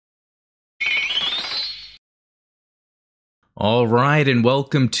All right, and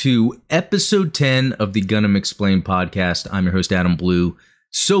welcome to episode 10 of the Gundam Explained podcast. I'm your host, Adam Blue.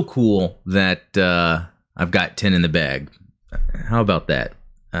 So cool that I've got 10 in the bag. How about that?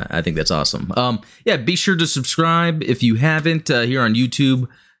 I think that's awesome. Yeah, be sure to subscribe if you haven't here on YouTube.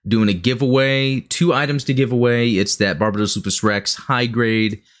 Doing a giveaway, 2 items to give away. It's that Barbados Lupus Rex high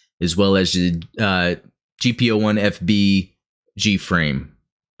grade, as well as the GP01 FB G-frame.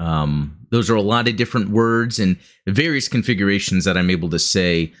 Those are a lot of different words and various configurations that I'm able to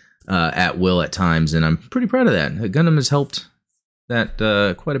say at will at times, and I'm pretty proud of that. Gundam has helped that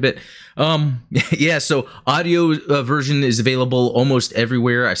quite a bit. Yeah, so audio version is available almost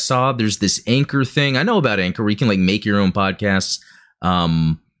everywhere. I saw there's this Anchor thing. I know about Anchor where you can like make your own podcasts,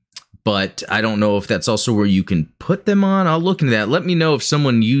 but I don't know if that's also where you can put them on. I'll look into that. Let me know if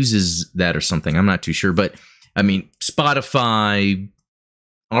someone uses that or something. I'm not too sure, but I mean, Spotify,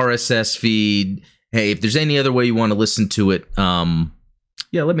 RSS feed. Hey, if there's any other way you want to listen to it,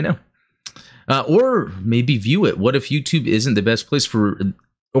 yeah, let me know. Or maybe view it. What if YouTube isn't the best place for,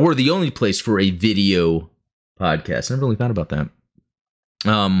 or the only place for a video podcast? I never really thought about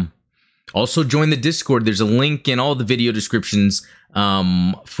that. Also join the Discord. There's a link in all the video descriptions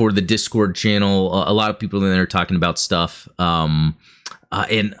for the Discord channel. A lot of people in there talking about stuff. And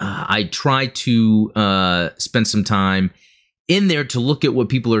I try to spend some time in there to look at what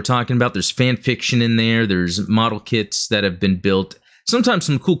people are talking about. There's fan fiction in there. There's model kits that have been built. Sometimes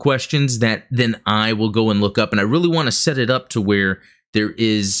some cool questions that then I will go and look up. And I really want to set it up to where there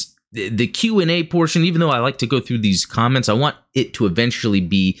is the Q&A portion. Even though I like to go through these comments, I want it to eventually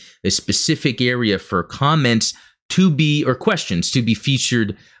be a specific area for comments to be, or questions to be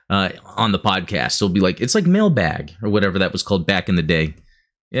featured on the podcast. So it'll be like, it's like mailbag or whatever that was called back in the day.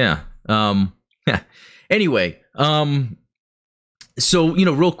 Yeah. Anyway, so, you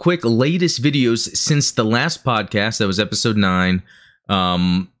know, real quick, latest videos since the last podcast, that was episode 9,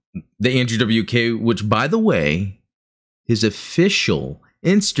 the Andrew WK, which, by the way, his official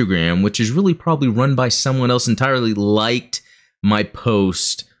Instagram, which is really probably run by someone else entirely, liked my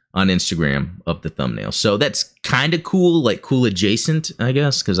post on Instagram of the thumbnail. So that's kind of cool, like cool adjacent, I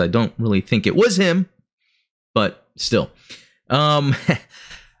guess, because I don't really think it was him, but still.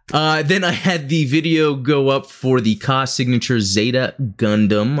 Then I had the video go up for the Ka Signature Zeta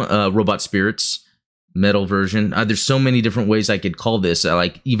Gundam Robot Spirits metal version. There's so many different ways I could call this.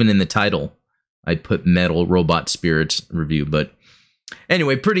 Like even in the title, I put metal Robot Spirits review. But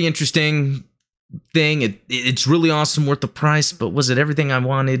anyway, pretty interesting thing. It's really awesome, worth the price. But was it everything I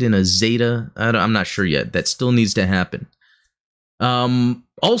wanted in a Zeta? I'm not sure yet. That still needs to happen.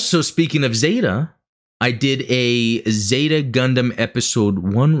 Also, speaking of Zeta, I did a Zeta Gundam Episode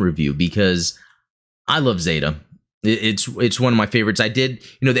 1 review because I love Zeta. It's one of my favorites. I did,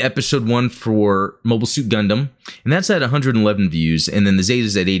 you know, the Episode 1 for Mobile Suit Gundam, and that's at 111 views, and then the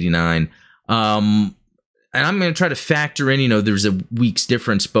Zeta's at 89. And I'm going to try to factor in, you know, there's a week's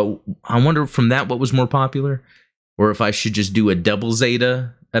difference, but I wonder from that what was more popular, or if I should just do a double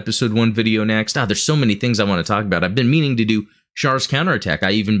Zeta Episode 1 video next. There's so many things I want to talk about. I've been meaning to do Char's Counterattack.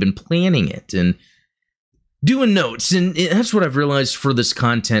 I even been planning it, and doing notes, and that's what I've realized for this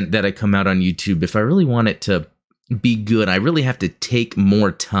content that I come out on YouTube. If I really want it to be good, I really have to take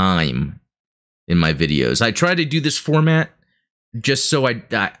more time in my videos. I try to do this format just so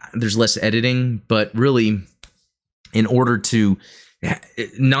there's less editing, but really, in order to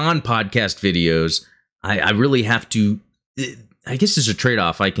non-podcast videos, I really have to, I guess there's a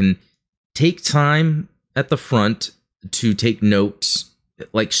trade-off. I can take time at the front to take notes,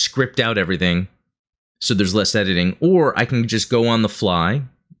 like script out everything, so there's less editing, or I can just go on the fly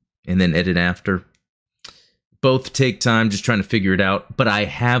and then edit after. Both take time, just trying to figure it out, but I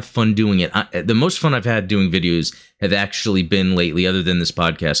have fun doing it. The most fun I've had doing videos have actually been lately, other than this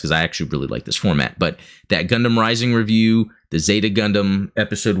podcast, because I actually really like this format, but that Gundam Rising review, the Zeta Gundam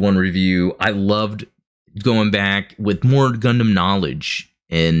Episode 1 review, I loved going back with more Gundam knowledge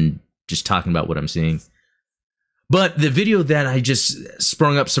and just talking about what I'm seeing. But the video that I just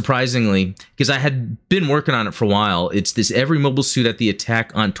sprung up surprisingly, because I had been working on it for a while, it's this every mobile suit at the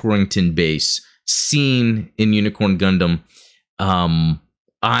Attack on Torrington base scene in Unicorn Gundam.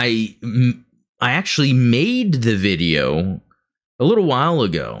 I actually made the video a little while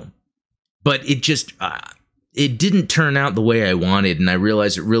ago, but it just it didn't turn out the way I wanted, and I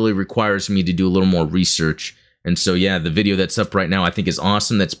realized it really requires me to do a little more research. And so, yeah, the video that's up right now I think is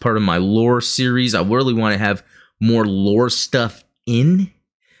awesome. That's part of my lore series. I really want to have more lore stuff in.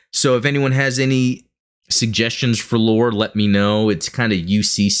 So if anyone has any suggestions for lore, let me know. It's kind of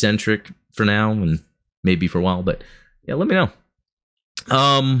UC centric for now and maybe for a while, but yeah, let me know.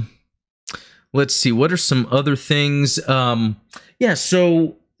 let's see. What are some other things? Yeah,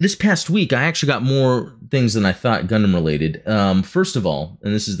 so this past week, I actually got more things than I thought Gundam related. First of all,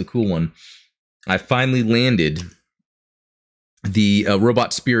 and this is the cool one, I finally landed the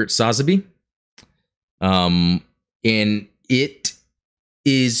Robot Spirit Sazabi. And it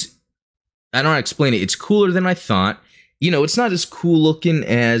is, I don't know how to explain it. It's cooler than I thought. You know, it's not as cool looking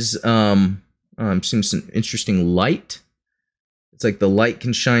as, I'm seeing some interesting light. It's like the light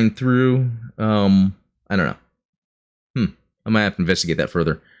can shine through. I don't know. I might have to investigate that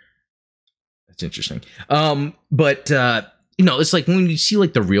further. That's interesting. But you know, it's like when you see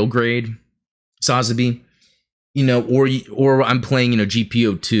like the real grade Sazabi, you know, or I'm playing, you know,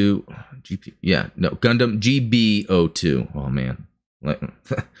 GP02. Gundam GB02. Oh man.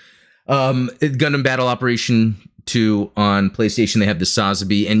 Gundam Battle Operation 2 on PlayStation, they have the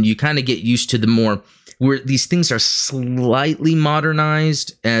Sazabi, and you kind of get used to the more where these things are slightly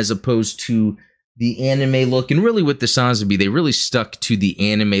modernized as opposed to the anime look. And really with the Sazabi, they really stuck to the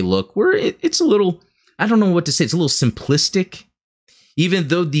anime look where it's a little, I don't know what to say, it's a little simplistic. Even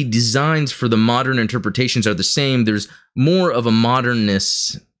though the designs for the modern interpretations are the same, there's more of a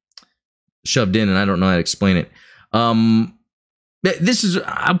modernness shoved in, and I don't know how to explain it. This is,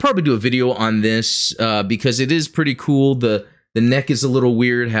 I'll probably do a video on this because it is pretty cool. The neck is a little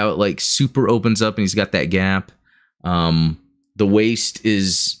weird, how it like super opens up and he's got that gap. The waist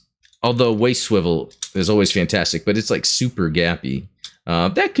is, although waist swivel is always fantastic, but it's like super gappy.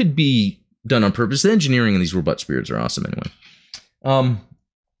 That could be done on purpose. The engineering in these robot spirits are awesome anyway.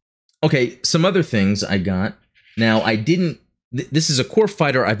 Okay, some other things I got. Now, I didn't, this is a core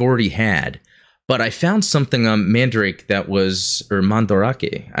fighter I've already had, but I found something on Mandrake that was, or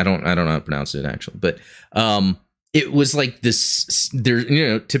Mandarake. I don't know how to pronounce it actually, but it was like this, there, you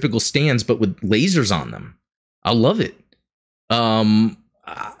know, typical stands, but with lasers on them. I love it.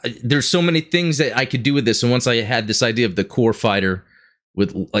 There's so many things that I could do with this, and once I had this idea of the core fighter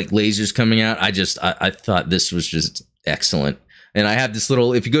with like lasers coming out, I thought this was just excellent. And I have this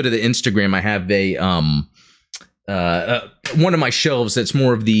little, if you go to the Instagram, I have a one of my shelves that's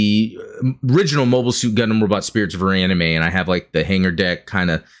more of the original Mobile Suit Gundam Robot Spirits for anime, and I have like the hangar deck kind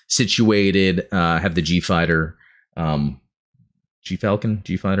of situated. I have the G-Fighter, G-Falcon,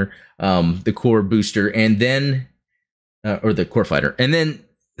 G-Fighter, the core booster, and then, or the core fighter. And then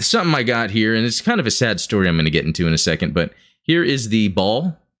something I got here, and it's kind of a sad story I'm going to get into in a second, but here is the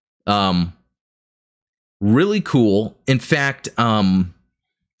ball. Really cool. In fact, and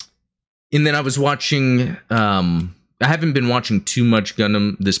then I was watching, I haven't been watching too much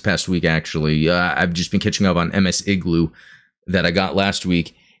Gundam this past week, actually. I've just been catching up on MS Igloo that I got last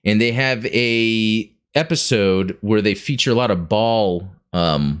week. And they have a episode where they feature a lot of ball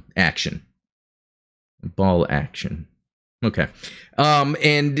action. Ball action. Okay.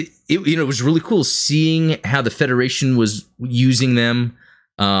 And it, you know, it was really cool seeing how the Federation was using them.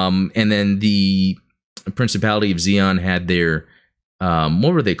 And then the Principality of Zeon had their,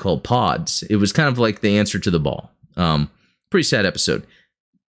 what were they called? Pods. It was kind of like the answer to the ball. Pretty sad episode.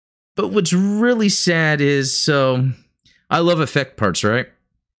 But what's really sad is, so I love effect parts, right?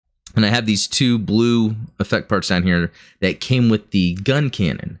 And I have these two blue effect parts down here that came with the gun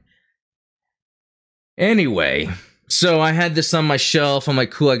cannon. Anyway, so I had this on my shelf. I'm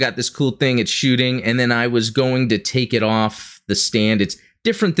like, cool, I got this cool thing. It's shooting. And then I was going to take it off the stand. It's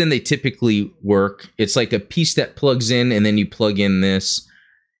different than they typically work. It's like a piece that plugs in, and then you plug in this.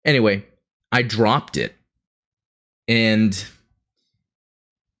 Anyway, I dropped it. And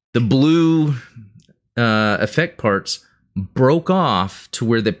the blue effect parts broke off to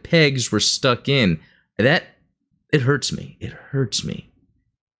where the pegs were stuck in. That, it hurts me. It hurts me.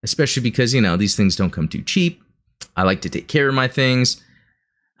 Especially because, you know, these things don't come too cheap. I like to take care of my things.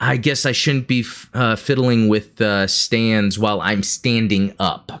 I guess I shouldn't be fiddling with stands while I'm standing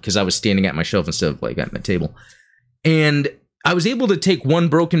up, because I was standing at my shelf instead of like at my table. And I was able to take one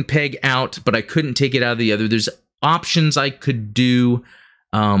broken peg out, but I couldn't take it out of the other. There's options I could do.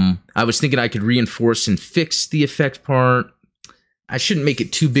 I was thinking I could reinforce and fix the effect part. I shouldn't make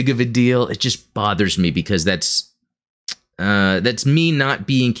it too big of a deal. It just bothers me because that's me not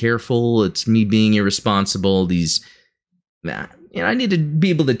being careful. It's me being irresponsible. These, you know, I need to be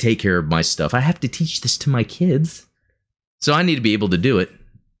able to take care of my stuff. I have to teach this to my kids, so I need to be able to do it.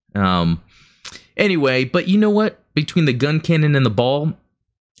 Anyway, but you know what? Between the gun cannon and the ball,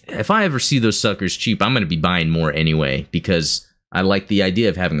 if I ever see those suckers cheap, I'm going to be buying more anyway, because I like the idea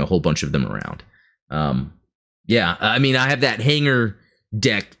of having a whole bunch of them around. Yeah, I mean, I have that hangar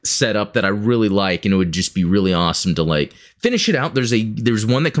deck setup that I really like, and it would just be really awesome to like finish it out. There's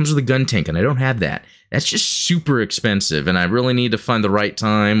one that comes with a gun tank, and I don't have that. That's just super expensive, and I really need to find the right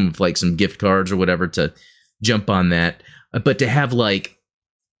time with like some gift cards or whatever to jump on that. But to have like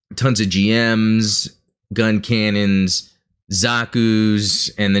tons of GMs, gun cannons, Zaku's,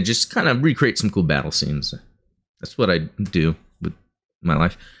 and then just kind of recreate some cool battle scenes. That's what I do with my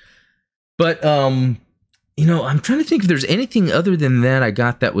life. But you know, I'm trying to think if there's anything other than that I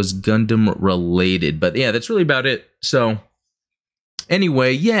got that was Gundam related. But yeah, that's really about it. So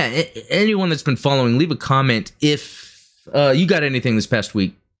anyway, yeah, anyone that's been following, leave a comment if you got anything this past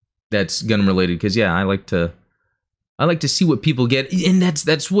week that's Gundam related. Because yeah, I like to see what people get, and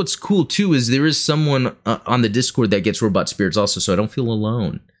that's what's cool too. Is there is someone on the Discord that gets Robot Spirits also, so I don't feel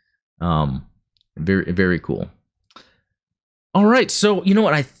alone. Very very cool. All right, so you know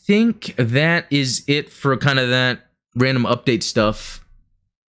what? I think that is it for kind of that random update stuff.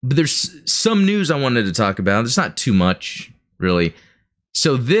 But there's some news I wanted to talk about. There's not too much, really.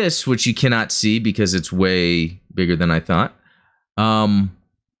 So this, which you cannot see because it's way bigger than I thought.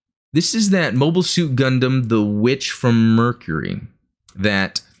 This is that Mobile Suit Gundam, The Witch from Mercury.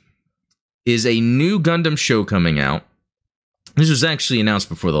 That is a new Gundam show coming out. This was actually announced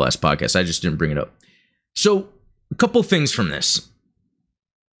before the last podcast. I just didn't bring it up. So a couple things from this.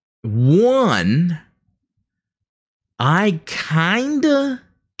 One, I kinda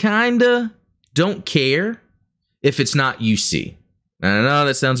don't care if it's not UC. I know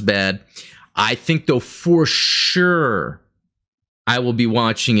that sounds bad. I think though for sure I will be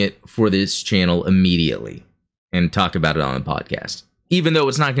watching it for this channel immediately and talk about it on the podcast. Even though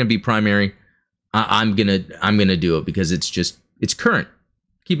it's not going to be primary, I'm gonna do it because it's current.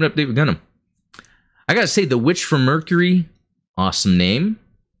 Keeping up to date with Gundam. I gotta say, The Witch from Mercury, awesome name.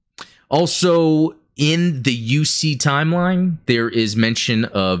 Also, in the UC timeline, there is mention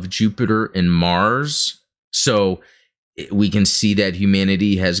of Jupiter and Mars. So we can see that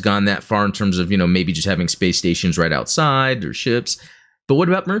humanity has gone that far in terms of, you know, maybe just having space stations right outside or ships. But what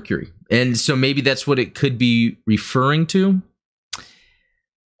about Mercury? And so maybe that's what it could be referring to.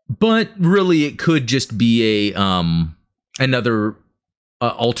 But really, it could just be a another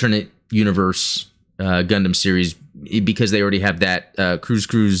alternate universe Gundam series, because they already have that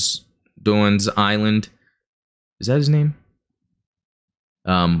Cruz Doan's Island. Is that his name?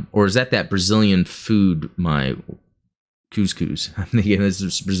 Or is that Brazilian food my couscous? I'm thinking this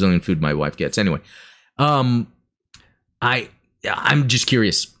is Brazilian food my wife gets. Anyway, I'm just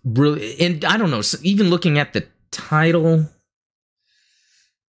curious, really, and I don't know. Even looking at the title,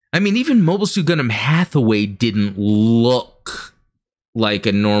 I mean, even Mobile Suit Gundam Hathaway didn't look like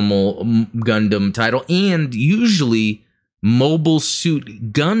a normal Gundam title, and usually Mobile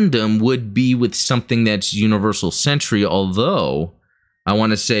Suit Gundam would be with something that's Universal Century, although I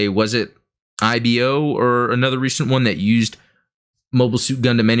want to say, was it IBO or another recent one that used Mobile Suit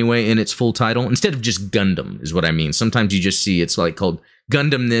Gundam anyway in its full title instead of just Gundam is what I mean. Sometimes you just see it's like called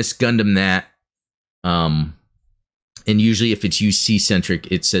Gundam this, Gundam that, and usually if it's UC centric,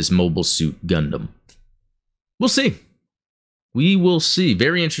 it says Mobile Suit Gundam. We'll see. We will see.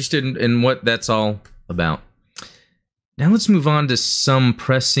 Very interested in what that's all about. Now let's move on to some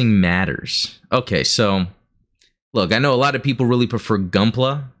pressing matters. Okay, so look, I know a lot of people really prefer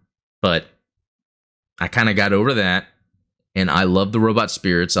Gunpla, but I kind of got over that. And I love the Robot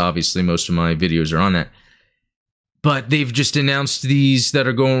Spirits. Obviously, most of my videos are on that. But they've just announced these that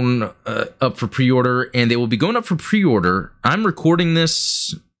are going up for pre-order, and they will be going up for pre-order. I'm recording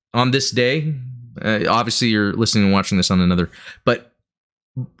this on this day. Obviously, you're listening and watching this on another. But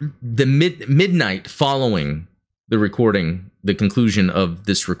the midnight following the recording, the conclusion of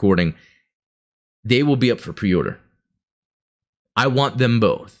this recording, they will be up for pre-order. I want them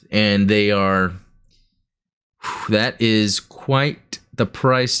both, and they are. That is quite the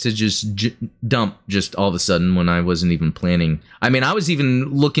price to just dump just all of a sudden when I wasn't even planning. I mean, I was even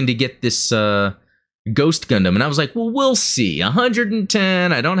looking to get this Ghost Gundam, and I was like, well, we'll see.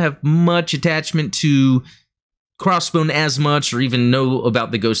 110. I don't have much attachment to Crossbone as much, or even know about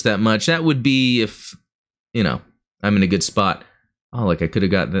the Ghost that much. That would be if, you know, I'm in a good spot. Oh, like I could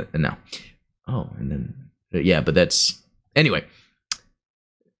have got that. No. Oh, and then, yeah, but that's, anyway.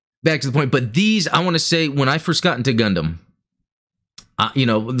 Back to the point, but these, I want to say, when I first got into Gundam, you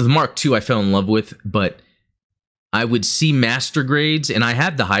know, the Mark II I fell in love with, but I would see master grades, and I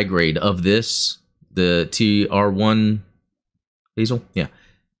had the high grade of this, the TR-1 Hazel, yeah,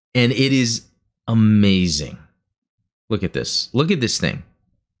 and it is amazing. Look at this. Look at this thing.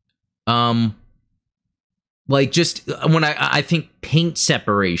 Like, just when I think paint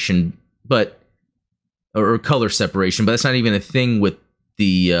separation, but, or color separation, but that's not even a thing with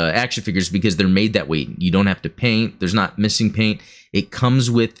the action figures because they're made that way. You don't have to paint. There's not missing paint. It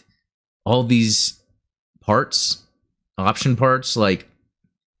comes with all these parts, option parts. Like,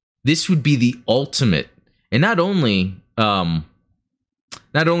 this would be the ultimate. And not only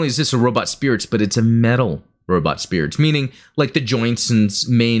is this a robot spirits, but it's a metal robot spirits, meaning like the joints and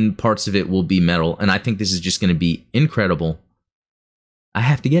main parts of it will be metal. And I think this is just going to be incredible. I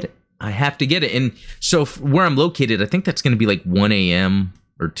have to get it. I have to get it. And so where I'm located, I think that's going to be like 1 a.m.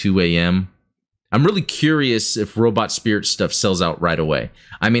 or 2 a.m. I'm really curious if robot spirit stuff sells out right away.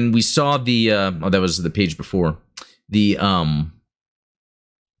 I mean, we saw the, that was the page before. The,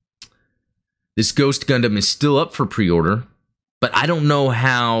 this Ghost Gundam is still up for pre-order, but I don't know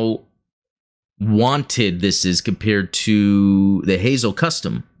how wanted this is compared to the Hazel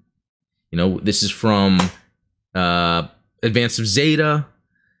custom. You know, this is from Advance of Zeta.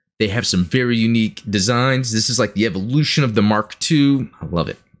 They have some very unique designs. This is like the evolution of the Mark II. I love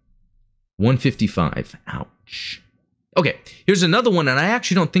it. 155. Ouch. Okay, here's another one, and I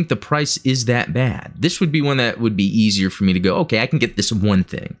actually don't think the price is that bad. This would be one that would be easier for me to go, okay, I can get this one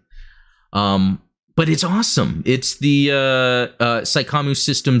thing. But it's awesome. It's the Saikamu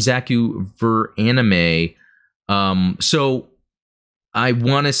System Zaku Ver Anime. So I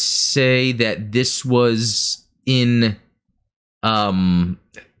want to say that this was in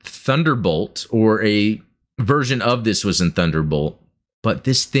Thunderbolt, or a version of this was in Thunderbolt. But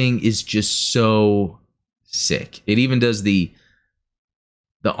this thing is just so sick. It even does the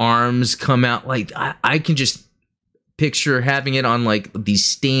arms come out. Like, I can just picture having it on like these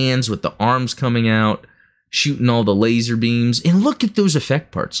stands with the arms coming out, shooting all the laser beams. And look at those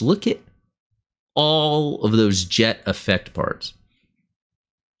effect parts. Look at all of those jet effect parts.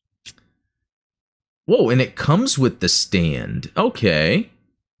 Whoa, and it comes with the stand. Okay.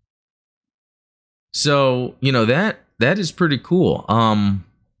 So, you know, that is pretty cool. Wow.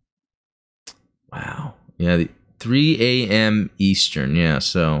 Yeah, the 3 a.m. Eastern. Yeah,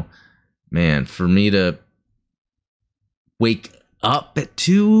 so, man, for me to wake up at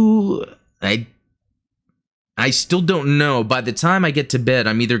 2, I still don't know. By the time I get to bed,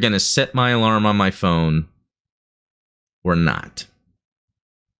 I'm either going to set my alarm on my phone or not.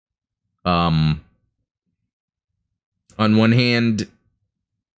 On one hand,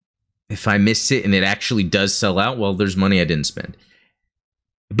 if I miss it and it actually does sell out, well, there's money I didn't spend.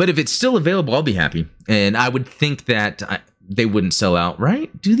 But if it's still available, I'll be happy. And I would think that they wouldn't sell out,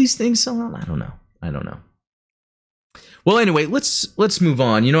 right? Do these things sell out? I don't know. Well, anyway, let's move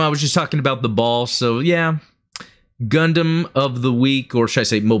on. You know, I was just talking about the ball, so yeah. Gundam of the week, or should I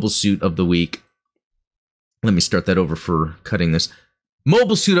say Mobile Suit of the week. Let me start that over for cutting this.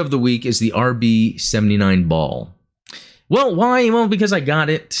 Mobile Suit of the week is the RB-79 ball. Well, why? Well, because I got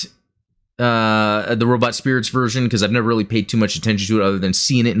it, the Robot Spirits version, because I've never really paid too much attention to it other than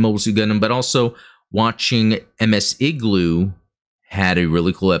seeing it in Mobile Suit Gundam, but also watching MS Igloo had a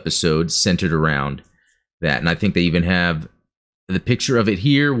really cool episode centered around that. And I think they even have the picture of it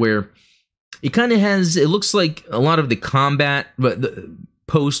here where it kind of has, it looks like a lot of the combat, but the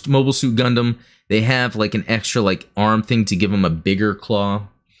post Mobile Suit Gundam, they have like an extra like arm thing to give them a bigger claw.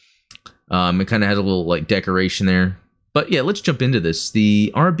 It kind of has a little like decoration there. But yeah, let's jump into this.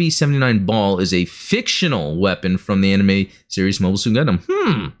 The RB-79 ball is a fictional weapon from the anime series Mobile Suit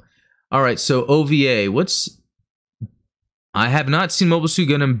Gundam. All right, so OVA, I have not seen Mobile Suit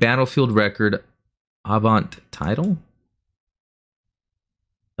Gundam Battlefield Record Avant title.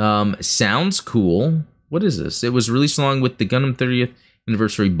 Sounds cool. What is this? It was released along with the Gundam 30th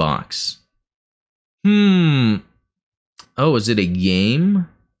Anniversary box. Oh, is it a game?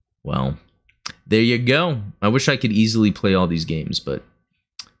 Well, there you go. I wish I could easily play all these games, but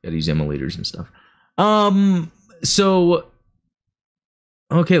gotta use emulators and stuff. So,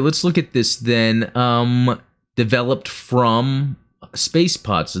 okay, let's look at this then. Developed from Space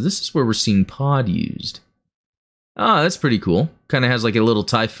Pod. So this is where we're seeing Pod used. Ah, that's pretty cool. Kind of has like a little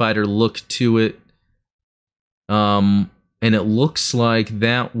TIE Fighter look to it. And it looks like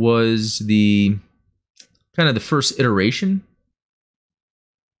that was the kind of the first iteration.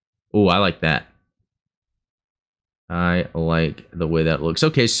 Oh, I like that. I like the way that looks.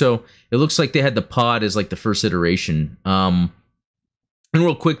 Okay, so it looks like they had the pod as like the first iteration. And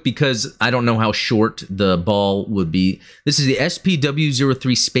real quick, because I don't know how short the ball would be, this is the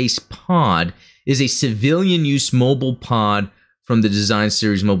SPW-03 Space Pod, is a civilian use mobile pod from the design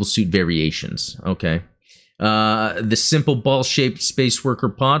series Mobile Suit Variations. Okay. The simple ball-shaped space worker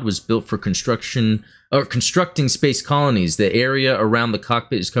pod was built for constructing space colonies. The area around the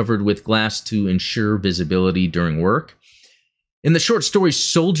cockpit is covered with glass to ensure visibility during work. In the short story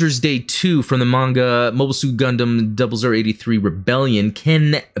Soldier's Day 2 from the manga Mobile Suit Gundam 0083 Rebellion,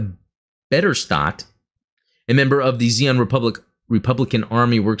 Ken Betterstadt, a member of the Zeon Republican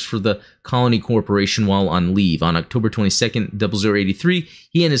Army, works for the Colony Corporation while on leave. On October 22nd, 0083,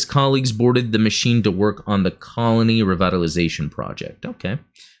 he and his colleagues boarded the machine to work on the Colony Revitalization Project. Okay.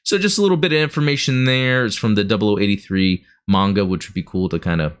 So just a little bit of information there. It's from the 0083 manga, which would be cool to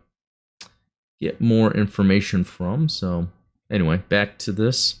kind of get more information from. So anyway, back to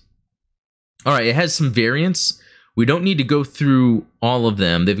this. All right, it has some variants. We don't need to go through all of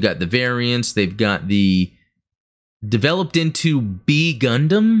them. They've got the variants. They've got the developed into B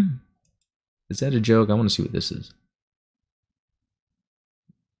Gundam. Is that a joke? I want to see what this is.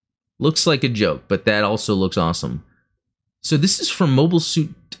 Looks like a joke, but that also looks awesome. So this is from Mobile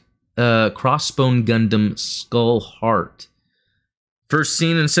Suit Crossbone Gundam Skull Heart. First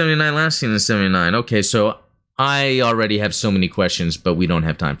seen in 79, last seen in 79. Okay, so I already have so many questions, but we don't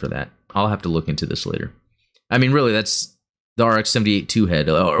have time for that. I'll have to look into this later. I mean, really, that's the RX-78-2 head,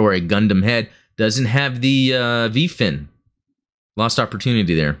 or a Gundam head. Doesn't have the V-fin. Lost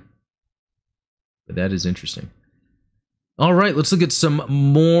opportunity there. But that is interesting. All right, let's look at some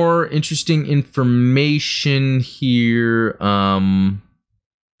more interesting information here.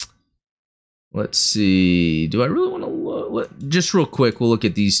 Let's see. Do I really want to look? Just real quick, we'll look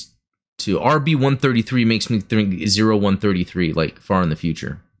at these two. RB-133 makes me think 0133, like far in the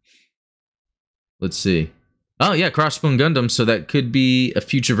future. Let's see. Oh, yeah, Crossbone Gundam, so that could be a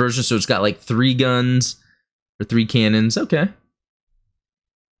future version. So it's got like 3 guns or 3 cannons. Okay.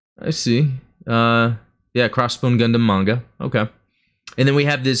 I see. Yeah, Crossbone Gundam manga. Okay. And then we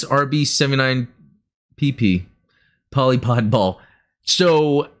have this RB-79PP Polypod Ball.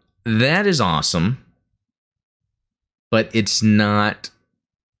 So that is awesome. But it's not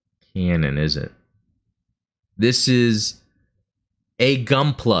canon, is it? This is a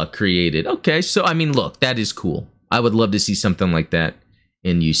Gunpla created. Okay, so I mean, look, that is cool. I would love to see something like that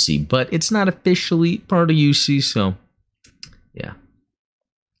in UC, but it's not officially part of UC, so yeah.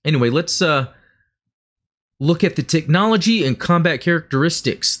 Anyway, let's look at the technology and combat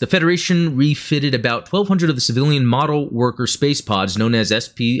characteristics. The Federation refitted about 1,200 of the civilian model worker space pods, known as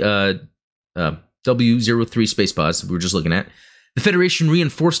W03 space pods, we were just looking at. The Federation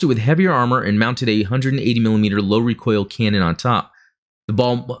reinforced it with heavier armor and mounted a 180mm low recoil cannon on top. The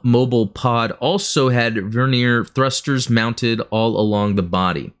ball mobile pod also had vernier thrusters mounted all along the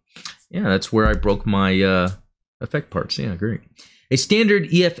body. Yeah, that's where I broke my effect parts. Yeah, great. A standard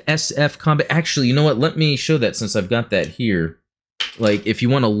EFSF combat. Actually, you know what? Let me show that since I've got that here. Like, if you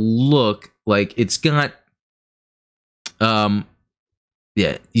want to look, like, it's got, yeah,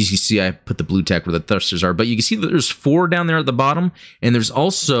 you can see I put the blue tack where the thrusters are, but you can see that there's 4 down there at the bottom, and there's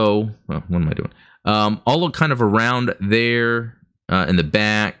also, well, what am I doing? All kind of around there in the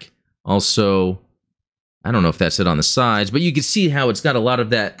back. Also, I don't know if that's it on the sides, but you can see how it's got a lot of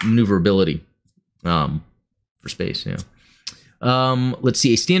that maneuverability for space, yeah. Let's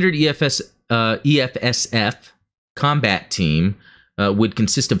see, a standard EFSF combat team would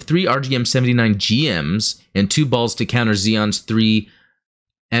consist of 3 RGM-79 GMs and 2 balls to counter Zeon's 3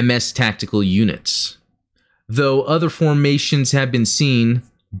 MS tactical units. Though other formations have been seen,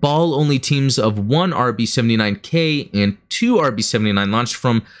 ball-only teams of 1 RB-79K and 2 RB-79 launched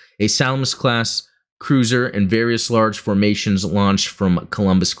from a Salamis-class cruiser and various large formations launched from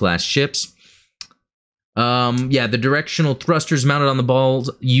Columbus-class ships. Yeah, the directional thrusters mounted on the ball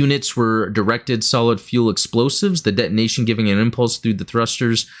units were directed solid fuel explosives, the detonation giving an impulse through the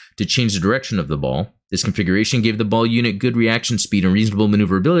thrusters to change the direction of the ball. This configuration gave the ball unit good reaction speed and reasonable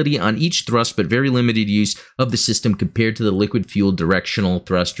maneuverability on each thrust, but very limited use of the system compared to the liquid fuel directional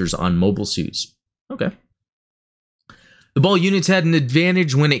thrusters on mobile suits. Okay. The ball units had an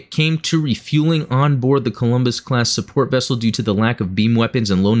advantage when it came to refueling on board the Columbus-class support vessel due to the lack of beam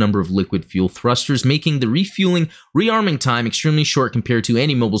weapons and low number of liquid fuel thrusters, making the refueling rearming time extremely short compared to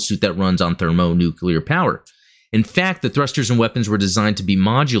any mobile suit that runs on thermonuclear power. In fact, the thrusters and weapons were designed to be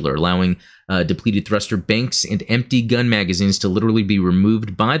modular, allowing depleted thruster banks and empty gun magazines to literally be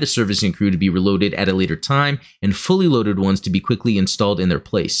removed by the servicing crew to be reloaded at a later time, and fully loaded ones to be quickly installed in their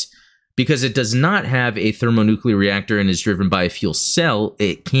place. Because it does not have a thermonuclear reactor and is driven by a fuel cell,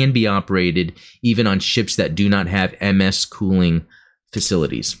 it can be operated even on ships that do not have MS cooling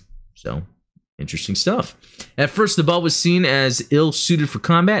facilities. So, interesting stuff. At first, the ball was seen as ill-suited for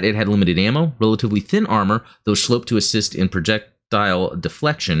combat. It had limited ammo, relatively thin armor, though sloped to assist in projectile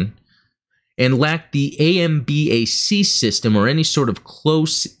deflection, and lacked the AMBAC system or any sort of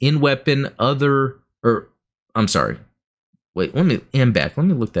close in-weapon I'm sorry. Wait, I'm back. Let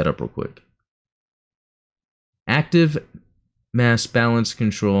me look that up real quick. Active mass balance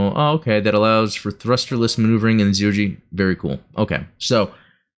control. Oh, okay. That allows for thrusterless maneuvering in zero-G. Very cool. Okay. So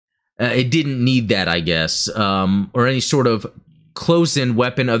it didn't need that, I guess, or any sort of close-in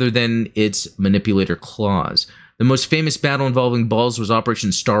weapon other than its manipulator claws. The most famous battle involving balls was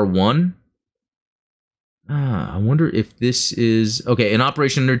Operation Star 1. I wonder if this is... Okay, an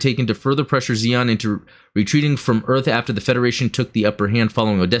operation undertaken to further pressure Zeon into retreating from Earth after the Federation took the upper hand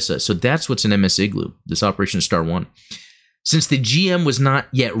following Odessa. So that's what's in MS Igloo, this Operation Star 1. Since the GM was not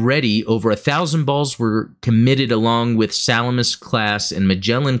yet ready, over 1,000 balls were committed along with Salamis-class and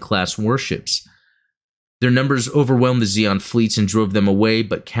Magellan-class warships. Their numbers overwhelmed the Zeon fleets and drove them away,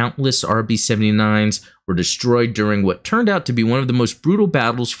 but countless RB-79s were destroyed during what turned out to be one of the most brutal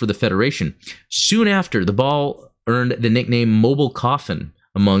battles for the Federation. Soon after, the ball earned the nickname Mobile Coffin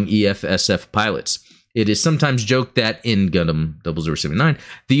among EFSF pilots. It is sometimes joked that in Gundam 0079,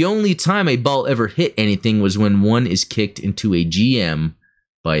 the only time a ball ever hit anything was when one is kicked into a GM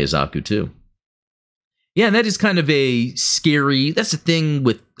by a Zaku 2. Yeah, that is kind of a scary... That's the thing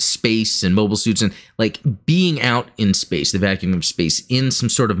with space and mobile suits and, like, being out in space, the vacuum of space, in some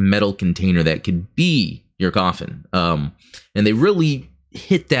sort of metal container that could be your coffin. And they really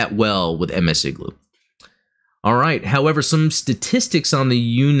hit that well with MS Igloo. All right, however, some statistics on the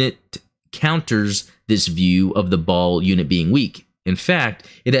unit counters this view of the ball unit being weak. In fact,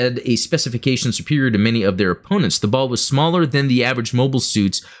 it had a specification superior to many of their opponents. The ball was smaller than the average mobile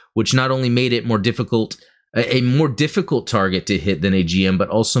suits, which not only made it a more difficult target to hit than a GM, but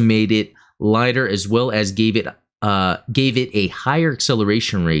also made it lighter, as well as gave it a higher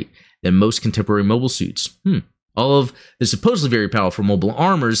acceleration rate than most contemporary mobile suits. All of the supposedly very powerful mobile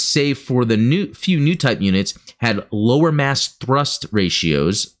armors, save for the few new type units, had lower mass thrust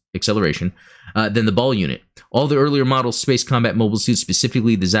ratios, acceleration, than the ball unit. All the earlier model space combat mobile suits,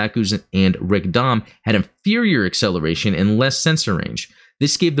 specifically the Zakus and Gundam, had inferior acceleration and less sensor range.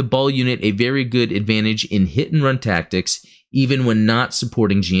 This gave the ball unit a very good advantage in hit-and-run tactics, even when not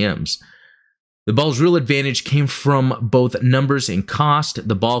supporting GMs. The ball's real advantage came from both numbers and cost.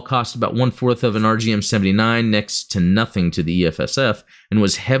 The ball cost about 1/4 of an RGM-79, next to nothing to the EFSF, and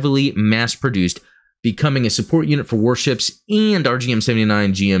was heavily mass-produced, becoming a support unit for warships and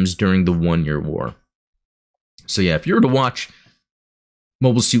RGM-79 GMs during the 1-year war. So yeah, if you were to watch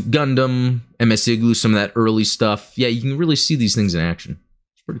Mobile Suit Gundam, MS Igloo, some of that early stuff, yeah, you can really see these things in action.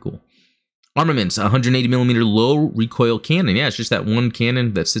 It's pretty cool. Armaments, 180mm low recoil cannon. Yeah, it's just that one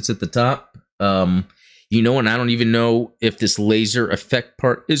cannon that sits at the top. And I don't even know if this laser effect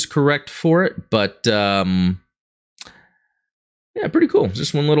part is correct for it, but yeah, pretty cool.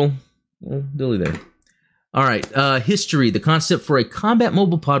 Just one little dilly there. All right, history. The concept for a combat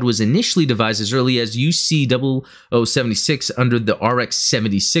mobile pod was initially devised as early as UC-0076 under the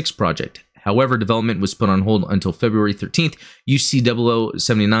RX-76 project. However, development was put on hold until February 13th,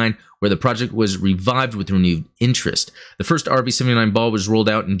 UC-0079, where the project was revived with renewed interest. The first RB-79 ball was rolled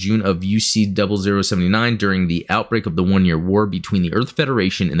out in June of UC-0079 during the outbreak of the 1-year war between the Earth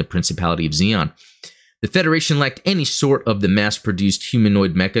Federation and the Principality of Zeon. The Federation lacked any sort of the mass-produced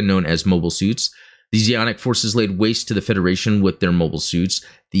humanoid mecha known as mobile suits. The Zeonic forces laid waste to the Federation with their mobile suits,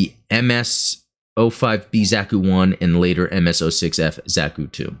 the MS-05B Zaku 1 and later MS-06F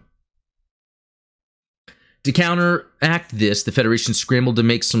Zaku 2. To counteract this, the Federation scrambled to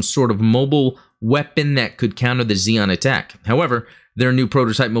make some sort of mobile weapon that could counter the Zeon attack. However, their new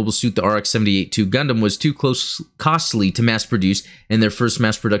prototype mobile suit, the RX-78-2 Gundam, was too costly to mass produce, and their first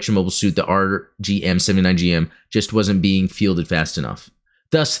mass production mobile suit, the RGM-79GM, just wasn't being fielded fast enough.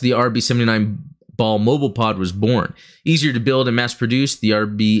 Thus, the RB-79 ball mobile pod was born. Easier to build and mass produce, the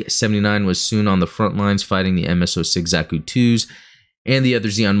RB-79 was soon on the front lines fighting the MS-06 Zaku 2s and the other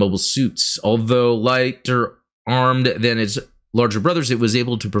Zeon mobile suits. Although lighter armed than its larger brothers, it was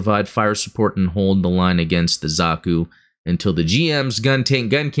able to provide fire support and hold the line against the Zaku until the GM's gun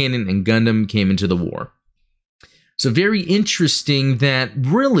tank, gun cannon, and Gundam came into the war. So very interesting that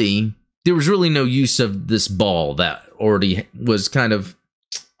really, there was really no use of this ball that already was kind of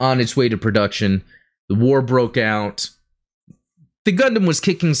on its way to production. The war broke out. The Gundam was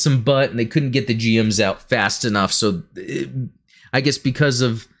kicking some butt, and they couldn't get the GMs out fast enough. So I guess because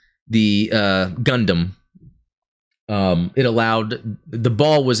of the Gundam, it allowed, the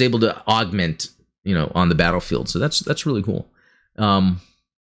ball was able to augment, on the battlefield. So that's really cool. Yeah,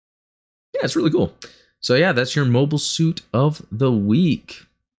 it's really cool. So yeah, that's your mobile suit of the week.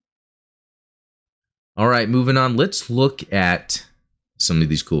 All right, moving on. Let's look at some of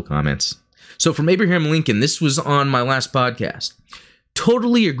these cool comments. So from Abraham Lincoln, this was on my last podcast.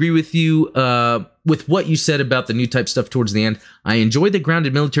 totally agree with you with what you said about the new type stuff towards the end. I enjoy the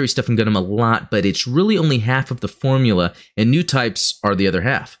grounded military stuff in Gundam a lot, but it's really only half of the formula, and new types are the other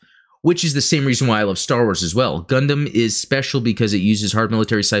half, which is the same reason why I love Star Wars as well. Gundam is special because it uses hard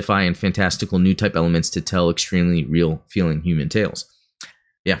military sci-fi and fantastical new type elements to tell extremely real-feeling human tales.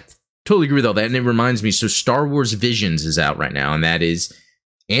 Yeah, totally agree with all that, and it reminds me, so Star Wars Visions is out right now, and that is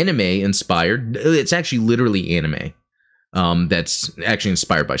anime-inspired. It's actually literally anime. That's actually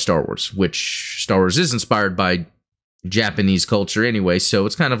inspired by Star Wars, which Star Wars is inspired by Japanese culture anyway, so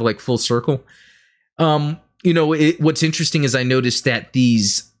it's kind of like full circle. You know, what's interesting is I noticed that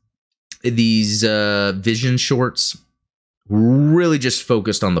these Vision shorts really just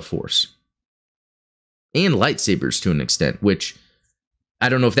focused on the Force and lightsabers to an extent, which I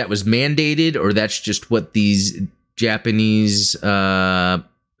don't know if that was mandated or that's just what these Japanese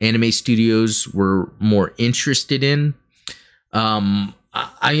anime studios were more interested in.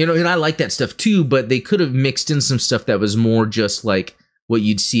 You know, and I like that stuff too, but they could have mixed in some stuff that was more just like what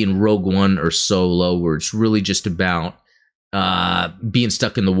you'd see in Rogue One or Solo, where it's really just about being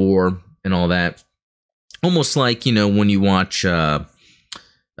stuck in the war and all that. Almost like, you know, when you watch War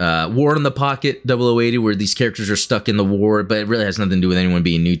in the Pocket 0080, where these characters are stuck in the war, but it really has nothing to do with anyone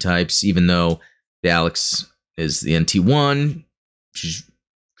being new types, even though the Alex is the NT1. She's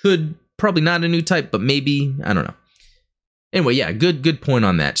probably not a new type, but maybe, I don't know. Anyway, yeah, good point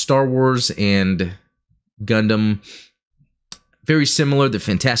on that. Star Wars and Gundam, very similar. The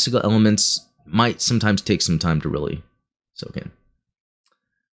fantastical elements might sometimes take some time to really soak in.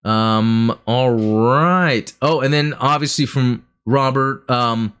 All right. Oh, and then obviously from Robert,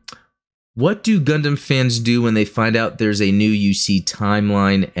 what do Gundam fans do when they find out there's a new UC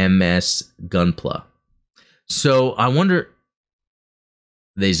Timeline MS Gunpla? So I wonder,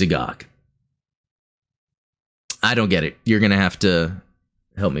 they Zagog. I don't get it. You're going to have to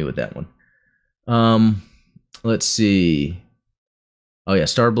help me with that one. Let's see. Oh, yeah,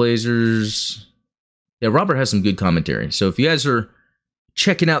 Star Blazers. Yeah, Robert has some good commentary. So if you guys are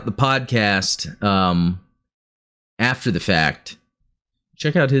checking out the podcast after the fact,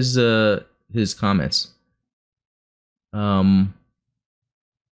 check out his comments. It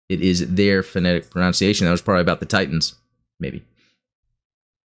is their phonetic pronunciation. That was probably about the Titans, maybe.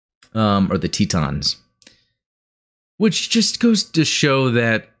 Or the Tetons. Which just goes to show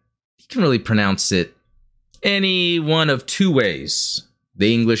that you can really pronounce it any one of two ways.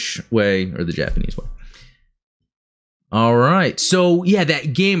 The English way or the Japanese way. All right. So, yeah,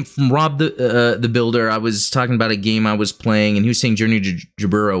 that game from Rob the Builder, I was talking about a game I was playing, and he was saying Journey to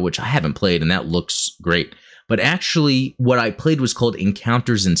Jaburo, which I haven't played, and that looks great. But actually, what I played was called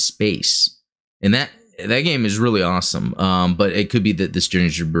Encounters in Space. And that game is really awesome. But it could be that this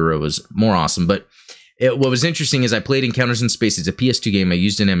Journey to Jaburo was more awesome. But what was interesting is I played Encounters in Space. It's a PS2 game. I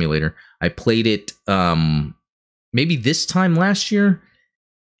used an emulator. I played it maybe this time last year,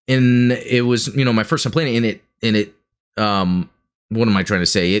 and it was, you know, my first time playing it. And it what am I trying to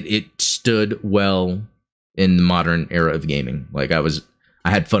say? It stood well in the modern era of gaming. Like I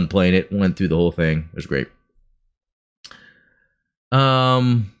had fun playing it. Went through the whole thing. It was great. All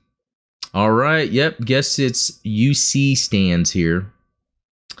right. Yep. Guess it's UC stands here.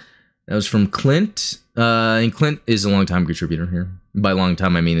 That was from Clint. And Clint is a longtime contributor here. By long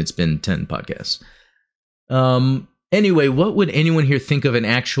time, I mean it's been 10 podcasts. Anyway, what would anyone here think of an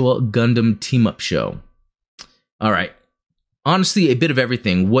actual Gundam team-up show? All right. Honestly, a bit of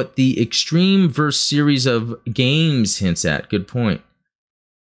everything. What the Extreme verse series of games hints at. Good point.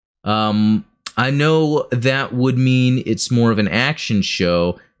 I know that would mean it's more of an action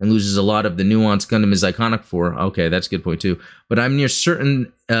show and loses a lot of the nuance Gundam is iconic for. Okay, that's a good point too. But I'm near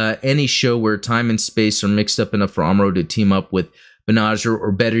certain any show where time and space are mixed up enough for Amuro to team up with Banagher,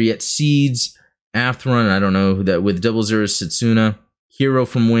 or better yet, Seeds, Atheron, I don't know, that with 00 Setsuna, Hero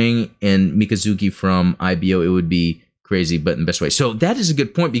from Wing, and Mikazuki from IBO, it would be crazy, but in the best way. So that is a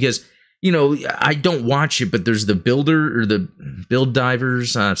good point because, you know, I don't watch it, but there's the Builder, or the Build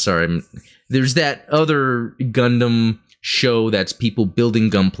Divers. There's that other Gundam show that's people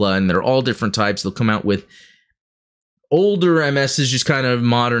building Gunpla, and they're all different types. They'll come out with older MSs, just kind of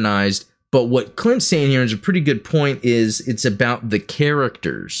modernized. But what Clint's saying here is a pretty good point, is it's about the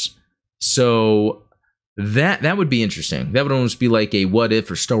characters. So that would be interesting. That would almost be like a What If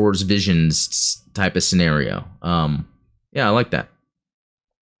or Star Wars Visions type of scenario. Yeah, I like that.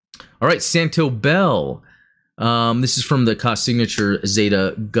 All right, Santo Bell. This is from the Cost Signature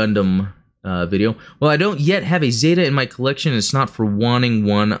Zeta Gundam video. Well, I don't yet have a Zeta in my collection. It's not for wanting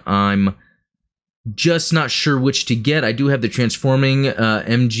one. I'm just not sure which to get. I do have the Transforming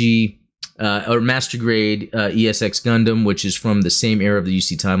MG or Master Grade ESX Gundam, which is from the same era of the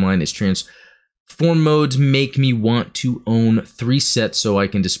UC timeline. Its transform modes make me want to own 3 sets so I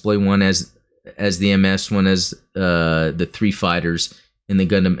can display one as the MS, one as the 3 fighters in the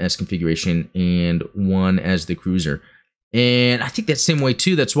Gundam S configuration, and one as the cruiser. And I think that same way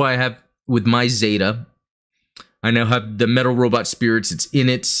too. That's why I have with my Zeta, I now have the Metal Robot Spirits. It's in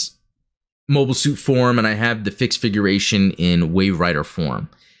its mobile suit form, and I have the fixed figuration in Wave Rider form.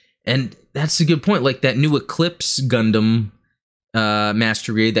 And that's a good point. Like that new Eclipse Gundam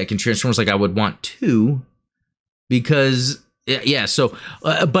Master Grade that can transform, like I would want 2, because yeah. So,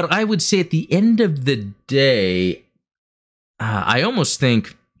 but I would say at the end of the day, I almost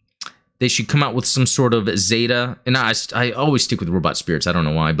think they should come out with some sort of Zeta, and I always stick with Robot Spirits. I don't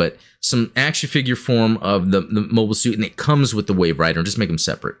know why, but some action figure form of the mobile suit, and it comes with the Wave Rider, and just make them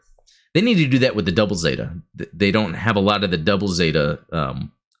separate. They need to do that with the Double Zeta. They don't have a lot of the Double Zeta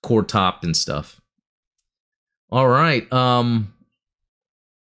core top and stuff. All right,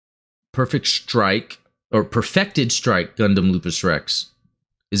 Perfected Strike Gundam Lupus Rex.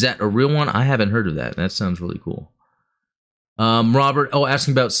 Is that a real one? I haven't heard of that. That sounds really cool. Robert,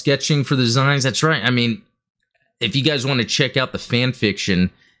 asking about sketching for the designs. That's right. I mean, if you guys want to check out the fan fiction,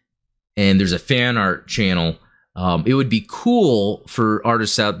 and there's a fan art channel, it would be cool for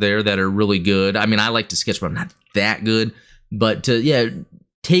artists out there that are really good. I mean, I like to sketch, but I'm not that good. But yeah,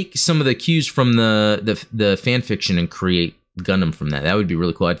 take some of the cues from the fan fiction and create Gundam from that. That would be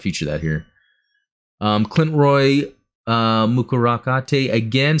really cool. I'd feature that here. Clint Roy Mukurakate.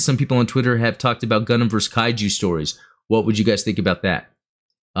 Again, some people on Twitter have talked about Gundam vs. Kaiju stories. What would you guys think about that?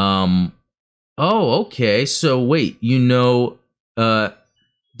 Oh, okay. So wait, you know,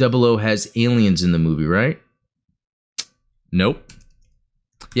 00 has aliens in the movie, right? Nope.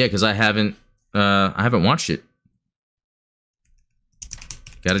 Yeah, because I haven't watched it.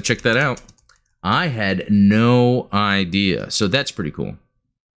 Got to check that out. I had no idea. So that's pretty cool.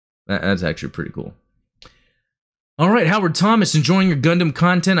 That's actually pretty cool. All right, Howard Thomas, enjoying your Gundam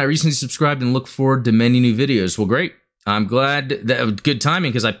content. I recently subscribed and look forward to many new videos. Well, great. I'm glad that good timing,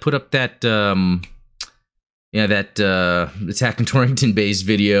 because I put up that Attack on Torrington based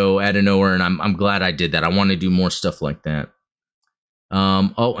video out of nowhere, and I'm glad I did that. I want to do more stuff like that.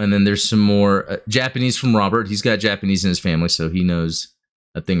 Oh, and then there's some more Japanese from Robert. He's got Japanese in his family, so he knows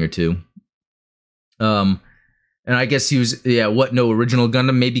a thing or two. And I guess he was, what, no original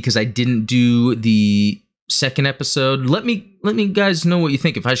Gundam? Maybe because I didn't do the second episode. Let me guys know what you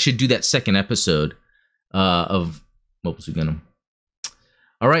think if I should do that second episode of Mobile Suit Gundam.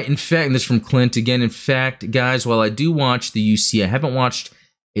 All right, in fact, and this is from Clint again. In fact, guys, while I do watch the UC, I haven't watched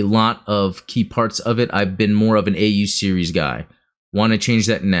a lot of key parts of it. I've been more of an AU series guy. Want to change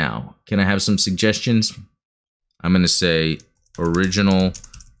that now? Can I have some suggestions? I'm going to say original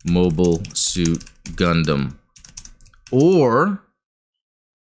Mobile Suit Gundam or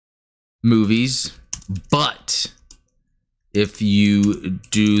movies, but if you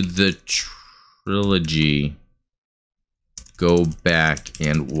do the trilogy, go back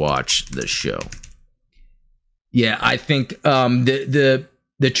and watch the show. Yeah, I think the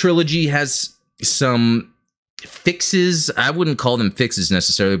trilogy has some fixes. I wouldn't call them fixes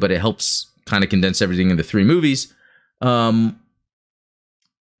necessarily, but it helps kind of condense everything into 3 movies. But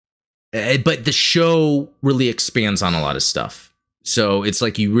the show really expands on a lot of stuff. So it's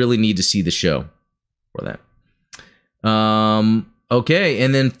like you really need to see the show for that. Okay,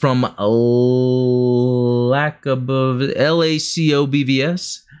 and then from LACOBVS,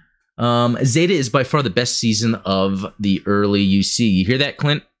 Zeta is by far the best season of the early UC. You hear that,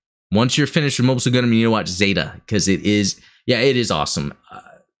 Clint? Once you're finished with Mobile Suit Gundam, you need to watch Zeta, because it is awesome.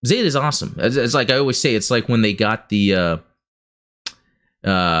 Zeta is awesome. It's like I always say, it's like when they got the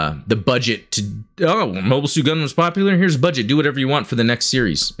budget to, Mobile Suit Gundam was popular, here's the budget, do whatever you want for the next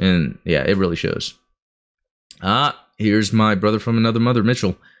series. And yeah, it really shows. Here's my brother from another mother,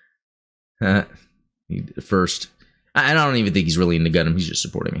 Mitchell. First. I don't even think he's really into Gundam. He's just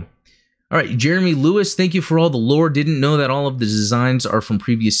supporting me. All right, Jeremy Lewis, thank you for all the lore. Didn't know that all of the designs are from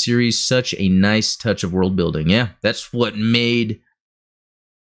previous series. Such a nice touch of world building. Yeah, that's what made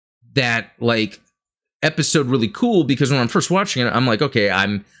that, like, episode really cool, because when I'm first watching it, I'm like, okay,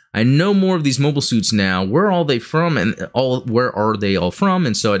 I know more of these mobile suits now. Where are all they from? And where are they all from?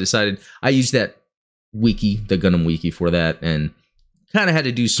 And so I decided I used that wiki, the Gundam wiki, for that, and kind of had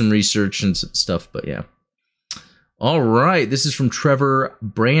to do some research and stuff, but yeah. All right, this is from Trevor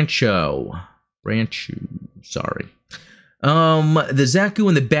Brancho, sorry. The Zaku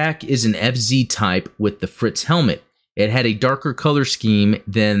in the back is an FZ type with the Fritz helmet. It had a darker color scheme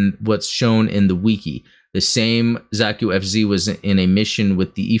than what's shown in the wiki. The same Zaku FZ was in a mission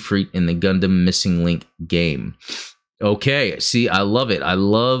with the Ifrit in the Gundam Missing Link game. Okay, see, I love it. I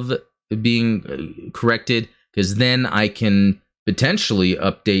love being corrected, because then I can potentially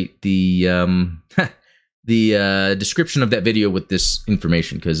update the the description of that video with this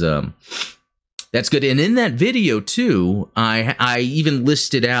information, because that's good. And in that video too, I even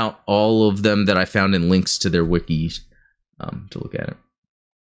listed out all of them that I found in links to their wikis to look at it.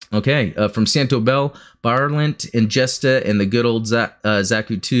 Okay, from Santo Bell, Barlent, Ingesta, and the good old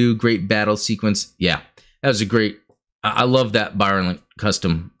Zaku 2, great battle sequence. Yeah, that was a great... I love that Barlent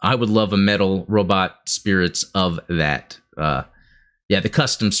custom. I would love a metal robot spirits of that. Yeah, the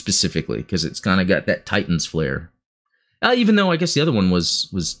custom specifically, because it's kind of got that Titans flair. Even though I guess the other one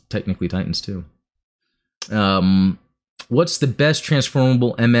was technically Titans too. What's the best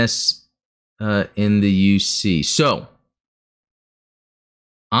transformable MS in the UC? So,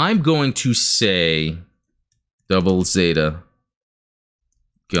 I'm going to say Double Zeta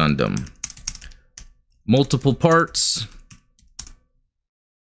Gundam. Multiple parts.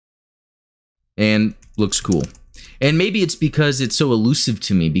 And looks cool. And maybe it's because it's so elusive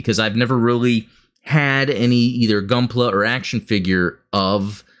to me, because I've never really had any either Gunpla or action figure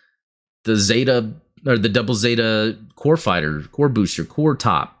of the Zeta, or the Double Zeta core fighter, core booster, core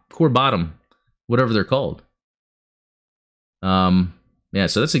top, core bottom, whatever they're called. Yeah,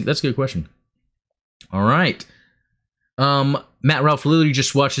 so that's a good question. All right. Matt Ralph, literally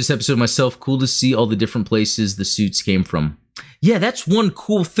just watched this episode myself. Cool to see all the different places the suits came from. Yeah, that's one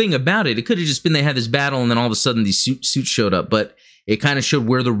cool thing about it. It could have just been they had this battle and then all of a sudden these suits showed up, but it kind of showed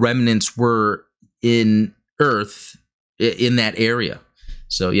where the remnants were in Earth, in that area.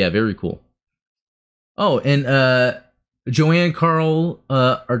 So yeah, very cool. Oh, and Joanne Carl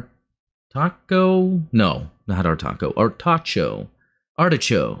Artacho? No, not Artacho.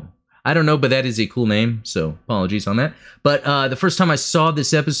 Artichoke. I don't know, but that is a cool name, so apologies on that. But the first time I saw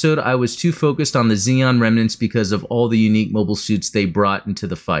this episode, I was too focused on the Zeon remnants because of all the unique mobile suits they brought into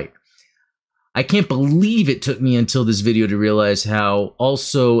the fight. I can't believe it took me until this video to realize how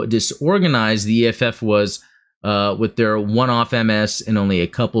also disorganized the EFF was with their one-off MS and only a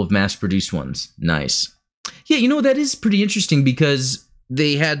couple of mass-produced ones. Nice. Yeah, you know, that is pretty interesting because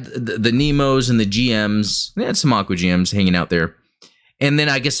they had the Nemos and the GMs. They had some Aqua GMs hanging out there. And then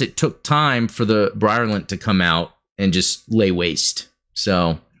I guess it took time for the Briarlent to come out and just lay waste.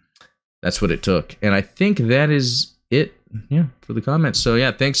 So that's what it took. And I think that is it, yeah, for the comments. So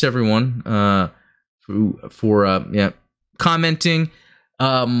yeah, thanks everyone for commenting.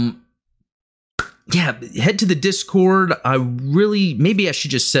 Yeah, head to the Discord. Maybe I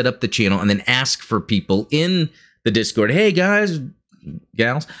should just set up the channel and then ask for people in the Discord. Hey guys,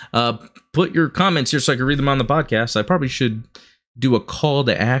 gals, put your comments here so I can read them on the podcast. I probably should do a call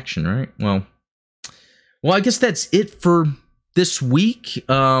to action, right? Well, I guess that's it for this week.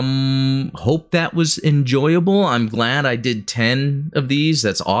 Hope that was enjoyable. I'm glad I did 10 of these.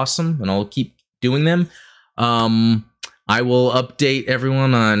 That's awesome, and I'll keep doing them. I will update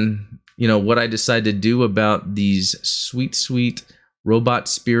everyone on, you know, what I decide to do about these sweet, sweet robot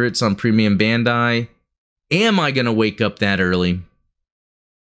spirits on Premium Bandai. Am I going to wake up that early?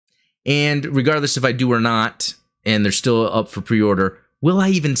 And regardless if I do or not, and they're still up for pre-order, will I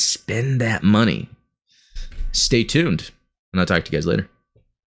even spend that money? Stay tuned, and I'll talk to you guys later.